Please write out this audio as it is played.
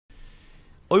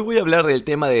Hoy voy a hablar del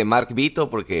tema de Mark Vito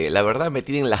porque la verdad me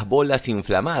tienen las bolas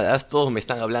inflamadas, todos me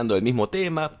están hablando del mismo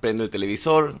tema, prendo el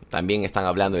televisor, también están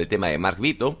hablando del tema de Mark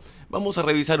Vito. Vamos a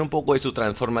revisar un poco de su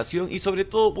transformación y sobre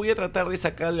todo voy a tratar de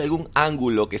sacarle algún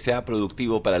ángulo que sea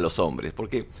productivo para los hombres,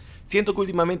 porque siento que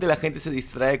últimamente la gente se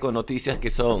distrae con noticias que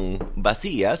son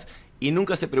vacías y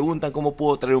nunca se preguntan cómo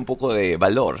puedo traer un poco de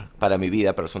valor para mi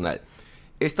vida personal.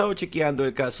 He estado chequeando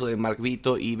el caso de Mark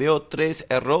Vito y veo 3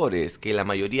 errores que la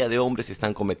mayoría de hombres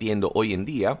están cometiendo hoy en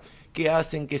día que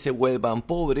hacen que se vuelvan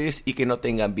pobres y que no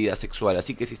tengan vida sexual.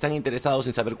 Así que si están interesados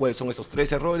en saber cuáles son esos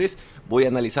 3 errores, voy a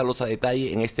analizarlos a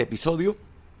detalle en este episodio.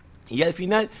 Y al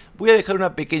final voy a dejar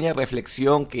una pequeña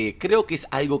reflexión que creo que es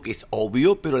algo que es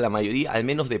obvio, pero la mayoría, al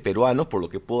menos de peruanos, por lo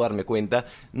que puedo darme cuenta,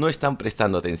 no están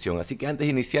prestando atención. Así que antes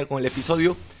de iniciar con el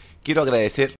episodio, quiero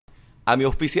agradecer a mi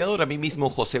auspiciador, a mí mismo,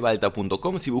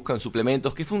 josebalta.com. Si buscan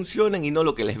suplementos que funcionan y no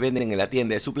lo que les venden en la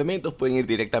tienda de suplementos, pueden ir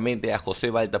directamente a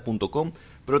josebalta.com,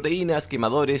 proteínas,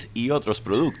 quemadores y otros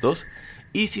productos.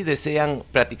 Y si desean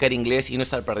practicar inglés y no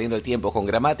estar perdiendo el tiempo con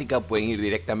gramática, pueden ir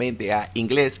directamente a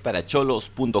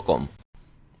inglesparacholos.com.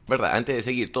 ¿Verdad? Antes de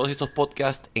seguir, todos estos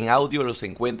podcasts en audio los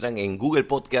encuentran en Google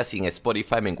Podcast y en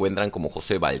Spotify me encuentran como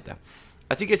José Balta.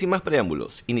 Así que sin más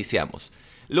preámbulos, iniciamos.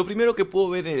 Lo primero que puedo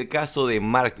ver en el caso de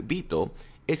Mark Vito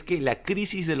es que la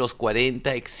crisis de los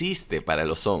 40 existe para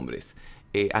los hombres.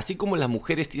 Así como las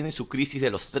mujeres tienen su crisis de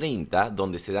los 30,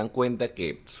 donde se dan cuenta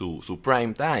que su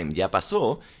prime time ya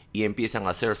pasó y empiezan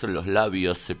a hacerse los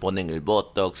labios, se ponen el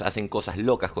botox, hacen cosas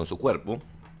locas con su cuerpo,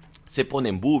 se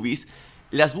ponen boobies.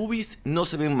 Las boobies no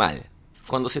se ven mal.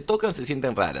 Cuando se tocan se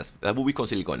sienten raras, las boobies con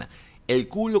silicona. El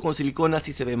culo con silicona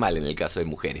sí se ve mal en el caso de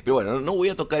mujeres. Pero bueno, no voy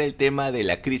a tocar el tema de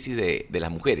la crisis de las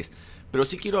mujeres. Pero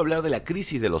sí quiero hablar de la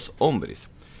crisis de los hombres.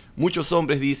 Muchos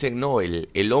hombres dicen, no,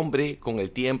 el hombre con el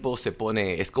tiempo se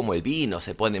pone, es como el vino,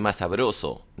 se pone más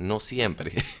sabroso. No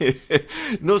siempre.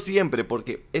 No siempre,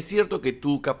 porque es cierto que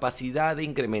tu capacidad de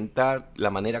incrementar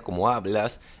la manera como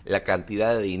hablas, la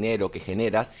cantidad de dinero que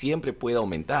generas, siempre puede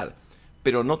aumentar.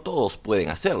 Pero no todos pueden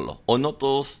hacerlo, o no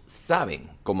todos saben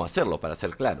cómo hacerlo, para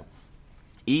ser claro.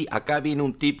 Y acá viene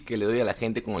un tip que le doy a la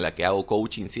gente con la que hago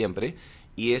coaching siempre,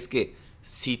 y es que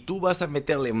si tú vas a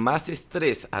meterle más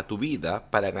estrés a tu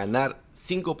vida para ganar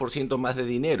 5% más de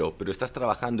dinero, pero estás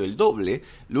trabajando el doble,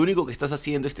 lo único que estás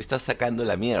haciendo es te estás sacando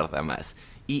la mierda más.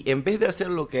 Y en vez de hacer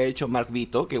lo que ha hecho Mark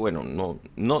Vito, que bueno,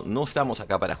 no estamos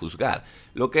acá para juzgar,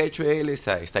 lo que ha hecho él es,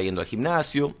 está yendo al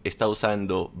gimnasio, está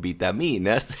usando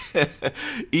vitaminas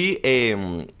y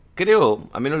creo,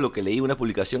 a menos lo que leí, una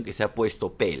publicación que se ha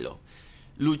puesto pelo.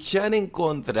 Luchar en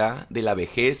contra de la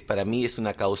vejez para mí es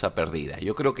una causa perdida.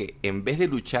 Yo creo que en vez de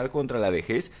luchar contra la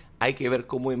vejez, hay que ver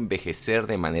cómo envejecer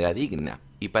de manera digna.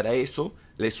 Y para eso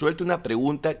les suelto una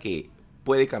pregunta que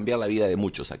puede cambiar la vida de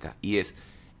muchos acá. Y es,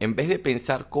 en vez de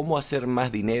pensar cómo hacer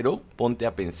más dinero, ponte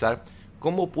a pensar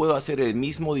cómo puedo hacer el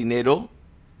mismo dinero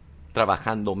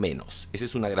trabajando menos. Esa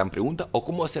es una gran pregunta. O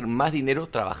cómo hacer más dinero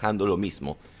trabajando lo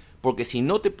mismo. Porque si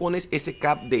no te pones ese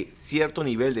cap de cierto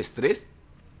nivel de estrés,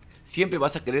 siempre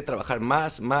vas a querer trabajar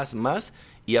más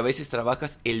y a veces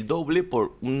trabajas el doble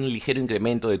por un ligero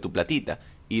incremento de tu platita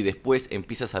y después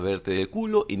empiezas a verte del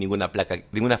culo y ninguna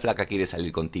flaca quiere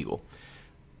salir contigo.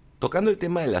 Tocando el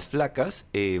tema de las flacas,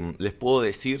 les puedo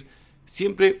decir,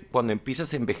 siempre cuando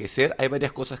empiezas a envejecer hay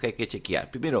varias cosas que hay que chequear.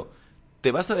 Primero,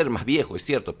 te vas a ver más viejo, es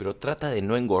cierto, pero trata de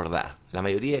no engordar. La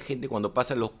mayoría de gente cuando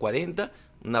pasa los 40,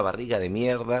 una barriga de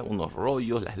mierda, unos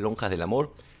rollos, las lonjas del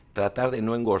amor, tratar de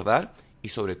no engordar. Y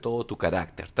sobre todo tu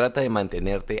carácter. Trata de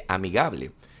mantenerte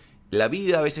amigable. La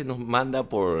vida a veces nos manda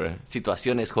por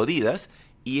situaciones jodidas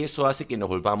y eso hace que nos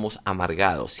volvamos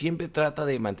amargados. Siempre trata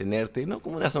de mantenerte, ¿no?,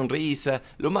 con una sonrisa,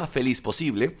 lo más feliz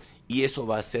posible, y eso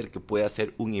va a hacer que puedas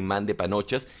ser un imán de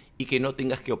panochas y que no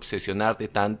tengas que obsesionarte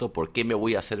tanto por qué me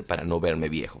voy a hacer para no verme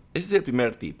viejo. Ese es el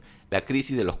primer tip. La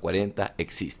crisis de los 40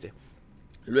 existe.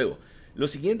 Luego, lo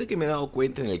siguiente que me he dado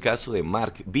cuenta en el caso de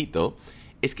Mark Vito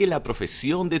es que la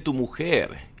profesión de tu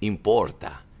mujer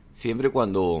importa. Siempre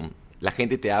cuando la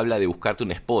gente te habla de buscarte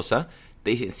una esposa, te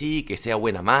dicen sí, que sea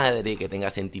buena madre, que tenga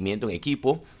sentimiento en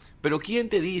equipo, pero ¿quién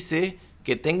te dice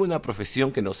que tenga una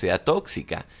profesión que no sea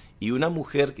tóxica? Y una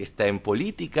mujer que está en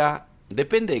política,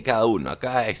 depende de cada uno,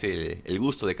 acá es el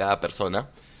gusto de cada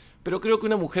persona, pero creo que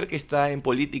una mujer que está en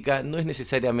política no es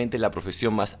necesariamente la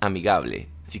profesión más amigable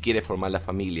si quiere formar la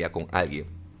familia con alguien.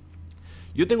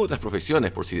 Yo tengo otras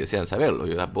profesiones por si desean saberlo.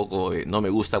 Yo tampoco no me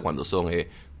gusta cuando son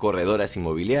corredoras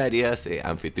inmobiliarias,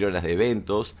 anfitrionas de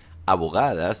eventos,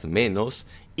 abogadas, menos,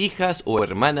 hijas o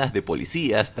hermanas de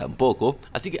policías, tampoco.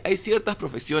 Así que hay ciertas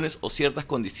profesiones o ciertas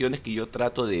condiciones que yo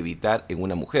trato de evitar en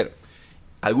una mujer.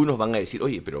 Algunos van a decir,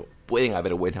 oye, pero pueden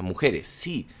haber buenas mujeres.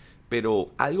 Sí,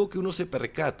 pero algo que uno se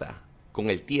percata con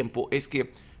el tiempo es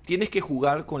que tienes que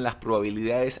jugar con las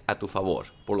probabilidades a tu favor,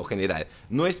 por lo general.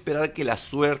 No esperar que la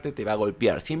suerte te va a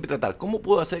golpear. Siempre tratar, ¿cómo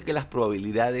puedo hacer que las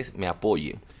probabilidades me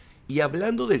apoyen? Y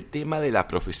hablando del tema de la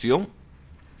profesión,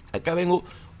 acá vengo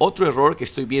otro error que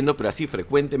estoy viendo, pero así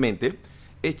frecuentemente,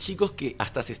 es chicos que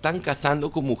hasta se están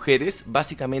casando con mujeres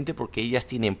básicamente porque ellas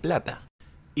tienen plata.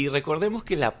 Y recordemos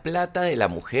que la plata de la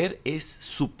mujer es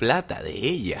su plata de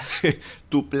ella.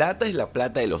 Tu plata es la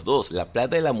plata de los dos. La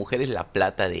plata de la mujer es la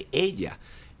plata de ella.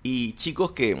 Y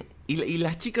chicos que... Y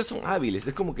las chicas son hábiles.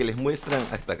 Es como que les muestran...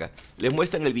 Hasta acá. Les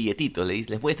muestran el billetito.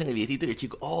 Les muestran el billetito y el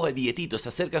chico... Oh, el billetito. Se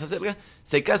acerca.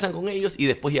 Se casan con ellos y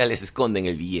después ya les esconden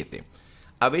el billete.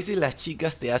 A veces las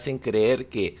chicas te hacen creer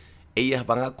que ellas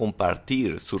van a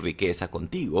compartir su riqueza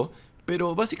contigo,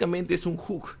 pero básicamente es un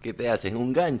hook que te hacen,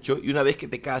 un gancho, y una vez que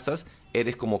te casas,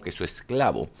 eres como que su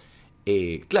esclavo.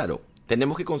 Claro,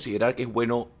 tenemos que considerar que es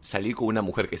bueno salir con una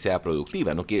mujer que sea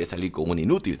productiva, no quieres salir con un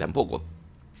inútil tampoco.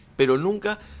 Pero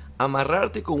nunca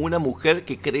amarrarte con una mujer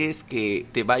que crees que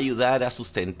te va a ayudar a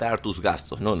sustentar tus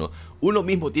gastos. No. Uno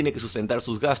mismo tiene que sustentar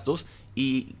sus gastos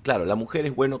y, claro, la mujer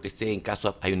es bueno que esté en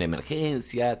caso hay una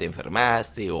emergencia, te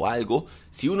enfermaste o algo.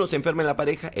 Si uno se enferma en la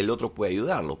pareja, el otro puede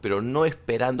ayudarlo, pero no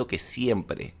esperando que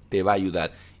siempre te va a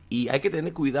ayudar. Y hay que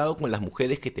tener cuidado con las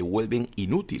mujeres que te vuelven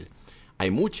inútil.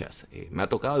 Hay muchas, me ha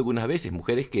tocado algunas veces,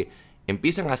 mujeres que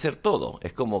empiezan a hacer todo.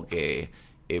 Es como que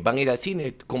van a ir al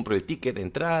cine, compro el ticket de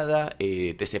entrada,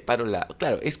 te separo la...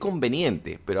 Claro, es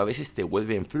conveniente, pero a veces te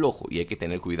vuelven flojo y hay que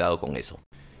tener cuidado con eso.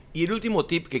 Y el último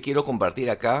tip que quiero compartir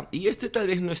acá, y este tal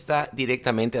vez no está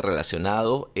directamente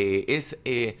relacionado, es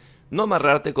no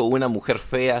amarrarte con una mujer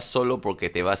fea solo porque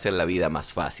te va a hacer la vida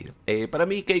más fácil. Para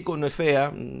mí Keiko no es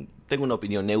fea, tengo una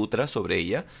opinión neutra sobre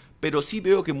ella, pero sí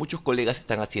veo que muchos colegas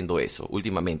están haciendo eso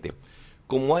últimamente.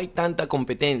 Como hay tanta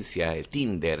competencia, el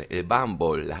Tinder, el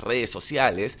Bumble, las redes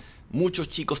sociales, muchos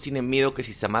chicos tienen miedo que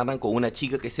si se amarran con una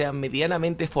chica que sea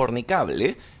medianamente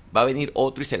fornicable, va a venir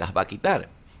otro y se las va a quitar.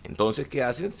 Entonces, ¿qué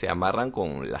hacen? Se amarran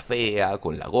con la fea,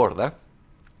 con la gorda.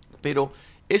 Pero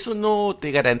eso no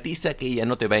te garantiza que ella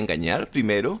no te va a engañar,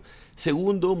 primero.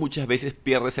 Segundo, muchas veces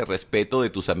pierdes el respeto de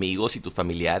tus amigos y tus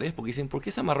familiares porque dicen, ¿por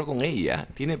qué se amarró con ella?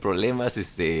 ¿Tiene problemas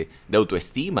de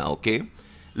autoestima o qué?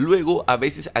 Luego, a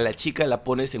veces a la chica la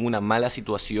pones en una mala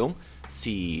situación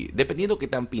si, dependiendo qué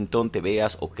tan pintón te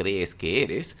veas o crees que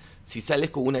eres, si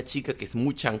sales con una chica que es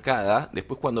muy chancada,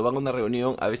 después cuando van a una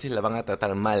reunión a veces la van a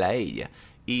tratar mal a ella.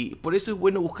 Y por eso es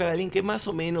bueno buscar a alguien que más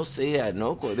o menos sea,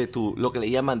 ¿no? Lo que le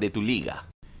llaman de tu liga.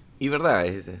 Y verdad,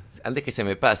 antes que se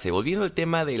me pase, volviendo al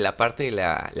tema de la parte de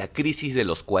la crisis de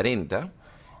los 40,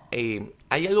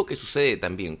 hay algo que sucede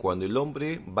también cuando el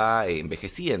hombre va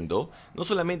envejeciendo. No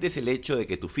solamente es el hecho de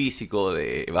que tu físico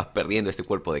vas perdiendo este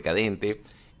cuerpo decadente,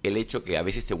 el hecho que a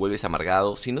veces te vuelves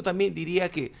amargado, sino también diría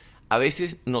que a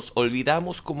veces nos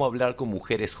olvidamos cómo hablar con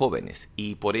mujeres jóvenes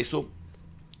y por eso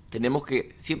tenemos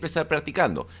que siempre estar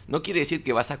practicando. No quiere decir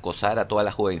que vas a acosar a todas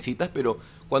las jovencitas, pero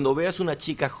cuando veas una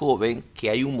chica joven que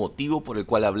hay un motivo por el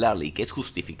cual hablarle y que es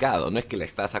justificado, no es que la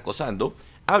estás acosando,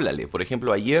 háblale. Por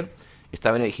ejemplo, ayer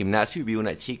estaba en el gimnasio y vi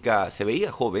una chica, se veía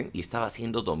joven y estaba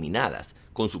haciendo dominadas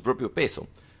con su propio peso.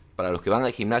 Para los que van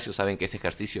al gimnasio saben que ese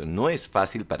ejercicio no es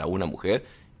fácil para una mujer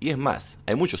y es más,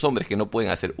 hay muchos hombres que no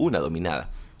pueden hacer una dominada.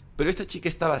 Pero esta chica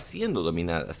estaba haciendo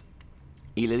dominadas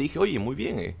y le dije, oye, muy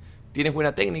bien, tienes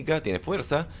buena técnica, tienes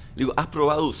fuerza. Le digo, ¿has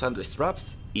probado usando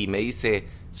straps? Y me dice,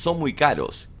 son muy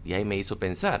caros. Y ahí me hizo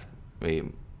pensar,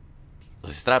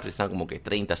 los straps están como que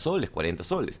 30 soles, 40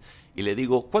 soles. Y le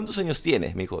digo, ¿cuántos años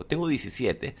tienes? Me dijo, tengo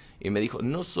 17. Y me dijo,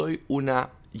 no soy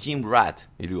una gym rat.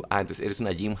 Y le digo, entonces eres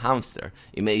una gym hamster.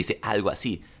 Y me dice algo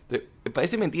así. Entonces, me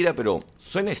parece mentira, pero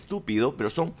suena estúpido, pero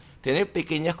son tener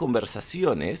pequeñas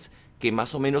conversaciones que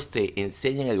más o menos te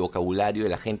enseñan el vocabulario de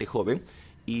la gente joven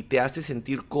y te hace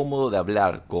sentir cómodo de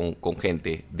hablar con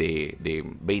gente de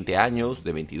 20 años,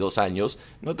 de 22 años.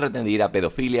 No traten de ir a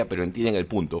pedofilia, pero entienden el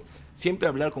punto. Siempre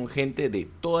hablar con gente de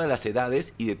todas las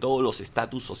edades y de todos los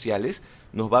estatus sociales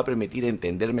nos va a permitir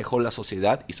entender mejor la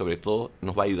sociedad y sobre todo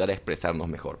nos va a ayudar a expresarnos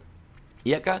mejor.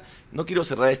 Y acá no quiero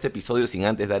cerrar este episodio sin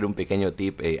antes dar un pequeño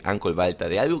tip, Uncle Balta,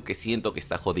 de algo que siento que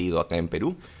está jodido acá en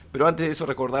Perú. Pero antes de eso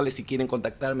recordarles, si quieren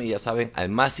contactarme, ya saben, al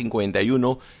más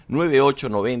 51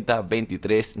 9890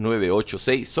 23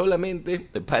 986, solamente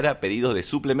para pedidos de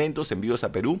suplementos, envíos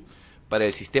a Perú, para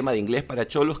el sistema de inglés para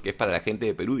cholos, que es para la gente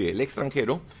de Perú y del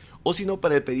extranjero, o si no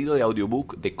para el pedido de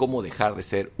audiobook de cómo dejar de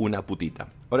ser una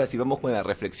putita. Ahora sí, vamos con la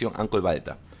reflexión, Uncle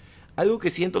Balta. Algo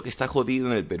que siento que está jodido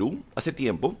en el Perú hace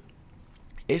tiempo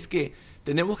es que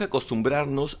tenemos que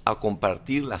acostumbrarnos a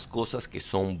compartir las cosas que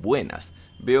son buenas.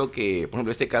 Veo que, por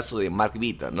ejemplo, este caso de Mark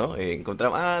Vito, ¿no?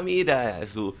 Encontramos, mira,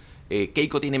 su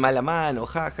Keiko tiene mala mano,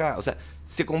 jaja. O sea,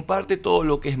 se comparte todo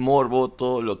lo que es morbo,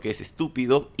 todo lo que es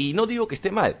estúpido. Y no digo que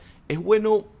esté mal. Es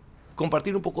bueno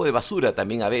compartir un poco de basura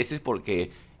también a veces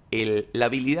porque la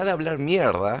habilidad de hablar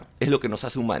mierda es lo que nos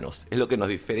hace humanos. Es lo que nos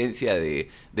diferencia de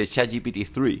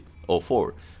ChatGPT 3 o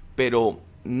 4. Pero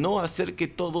no hacer que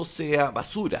todo sea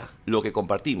basura lo que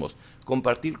compartimos.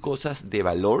 Compartir cosas de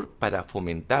valor para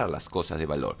fomentar las cosas de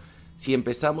valor. Si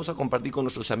empezamos a compartir con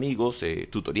nuestros amigos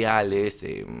tutoriales,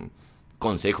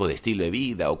 consejos de estilo de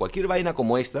vida o cualquier vaina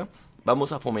como esta,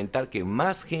 vamos a fomentar que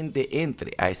más gente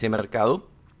entre a ese mercado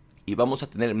y vamos a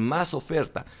tener más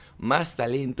oferta, más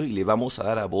talento y le vamos a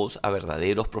dar a voz a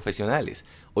verdaderos profesionales.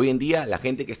 Hoy en día la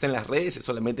gente que está en las redes es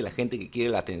solamente la gente que quiere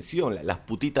la atención, las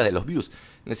putitas de los views.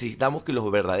 Necesitamos que los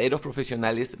verdaderos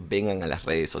profesionales vengan a las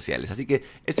redes sociales. Así que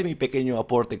ese es mi pequeño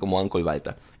aporte como Uncle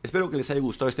Balta. Espero que les haya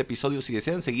gustado este episodio. Si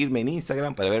desean seguirme en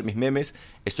Instagram para ver mis memes,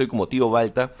 estoy como tío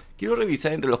Balta. Quiero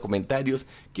revisar entre los comentarios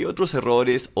qué otros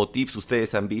errores o tips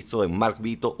ustedes han visto en Mark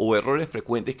Vito o errores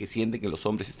frecuentes que sienten que los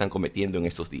hombres están cometiendo en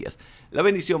estos días. La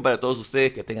bendición para todos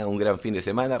ustedes, que tengan un gran fin de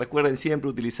semana. Recuerden siempre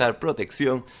utilizar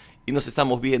protección y nos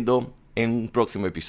estamos viendo en un próximo episodio.